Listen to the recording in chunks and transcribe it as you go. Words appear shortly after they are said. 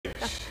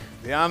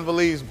The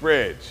Anveliz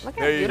Bridge.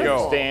 There you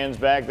go. Stands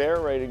back there,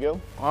 ready to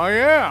go. Oh,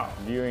 yeah.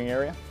 Viewing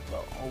area.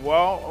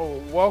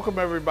 Well, welcome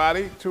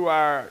everybody to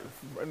our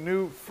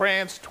new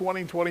France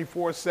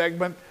 2024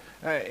 segment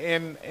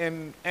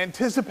in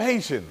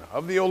anticipation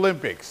of the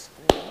Olympics.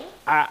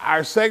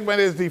 Our segment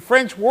is the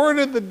French word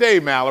of the day,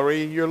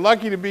 Mallory. You're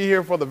lucky to be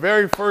here for the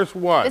very first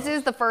one. This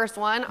is the first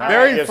one.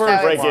 Very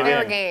first one. It's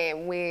fair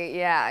game.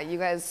 You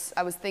guys,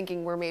 I was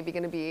thinking we're maybe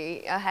going to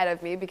be ahead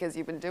of me because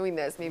you've been doing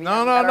this. Maybe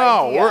No.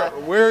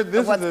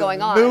 This is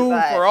new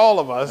for all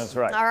of us. That's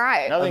right. All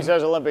right. Nothing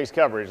says Olympics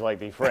coverage like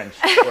the French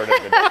word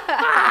of the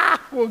day.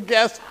 We'll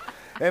guess.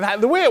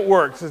 And the way it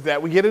works is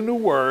that we get a new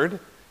word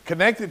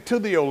connected to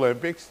the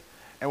Olympics,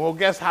 and we'll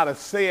guess how to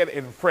say it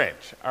in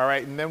French, all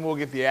right? And then we'll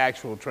get the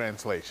actual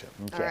translation.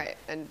 Okay. All right,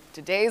 and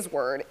today's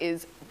word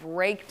is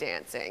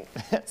breakdancing.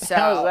 So,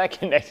 how is that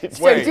connected?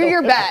 So do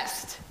your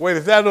best. Wait,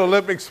 is that an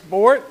Olympic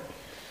sport?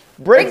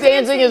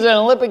 Breakdancing is an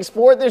Olympic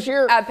sport this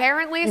year?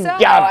 Apparently so. You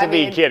got to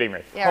be kidding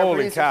me. Yeah,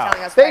 holy cow.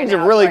 Things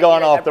have really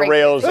gone off the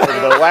rails over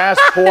the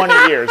last 20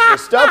 years. The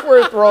stuff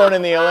we're throwing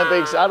in the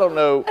Olympics, I don't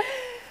know.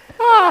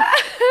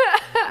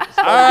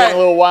 Getting a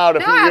little wild a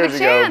few years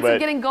ago, but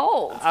getting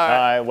gold. All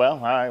right, well.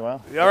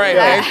 All right,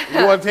 Hank,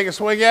 you want to take a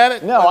swing at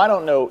it? No, I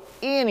don't know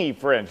any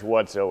French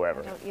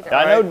whatsoever.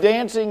 I know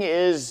dancing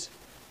is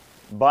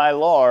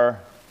bailar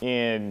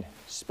in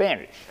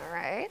Spanish. All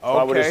right. So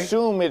I would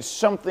assume it's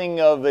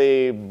something of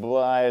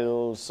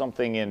a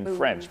something in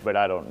French, but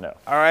I don't know.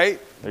 All right,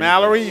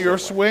 Mallory, your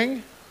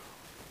swing.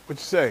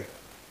 What'd you say?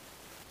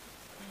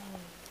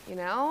 You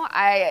know,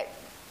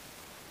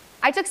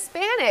 I took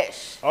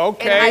Spanish in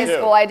high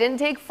school. I didn't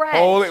take French.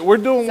 Hold it. We're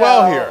doing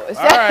well here.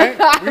 All right.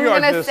 I'm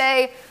going to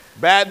say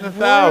batting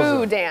 1,000.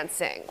 brew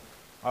dancing.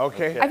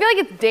 Okay. I feel like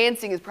it's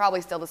dancing is probably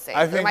still the same.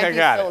 I think it might I be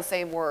got still it. the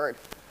same word.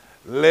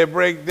 Le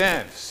break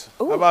dance.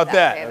 Ooh, how about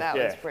that? Okay, that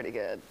was pretty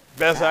good.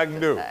 Best I can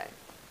do.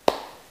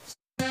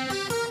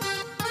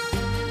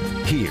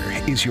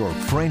 Here is your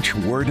French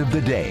word of the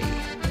day.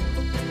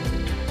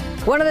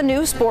 One of the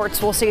new sports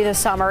we'll see this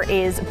summer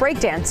is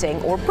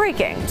breakdancing or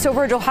breaking. So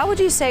Virgil, how would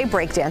you say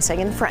breakdancing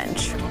in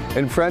French?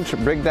 In French,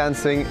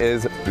 breakdancing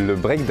is le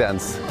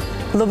breakdance.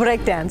 Le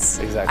breakdance.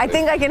 Exactly. I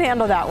think I can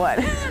handle that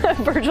one.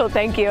 Virgil,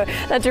 thank you.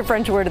 That's your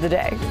French word of the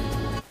day.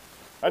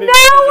 I didn't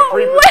know it was a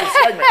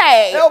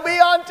pre-segment. They'll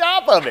be on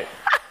top of it.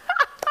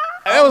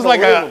 That was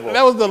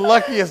that was the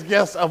luckiest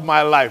guess of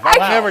my life. I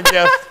never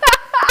guessed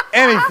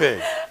anything.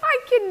 I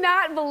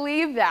cannot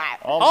believe that.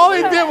 All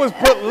he did was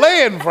put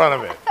 "le" in front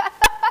of it.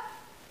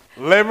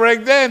 Le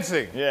break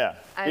dancing. Yeah.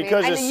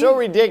 Because it's so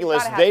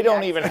ridiculous, they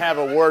don't even have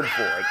a word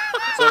for it.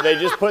 So they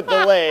just put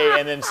the "le"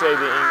 and then say the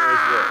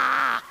English word.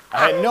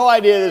 I had no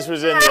idea this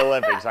was in the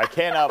Olympics. I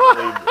cannot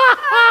believe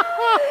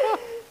it.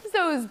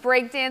 So was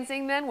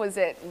breakdancing then? Was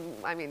it,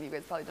 I mean, you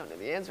guys probably don't know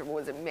the answer, but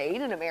was it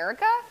made in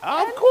America?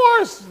 Of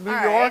course. New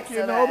York, right,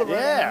 you know the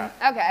Yeah.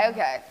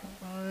 Okay.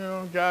 You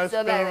know, guys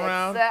So spin then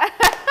around.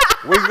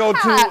 it's, We go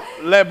to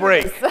Le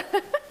Break.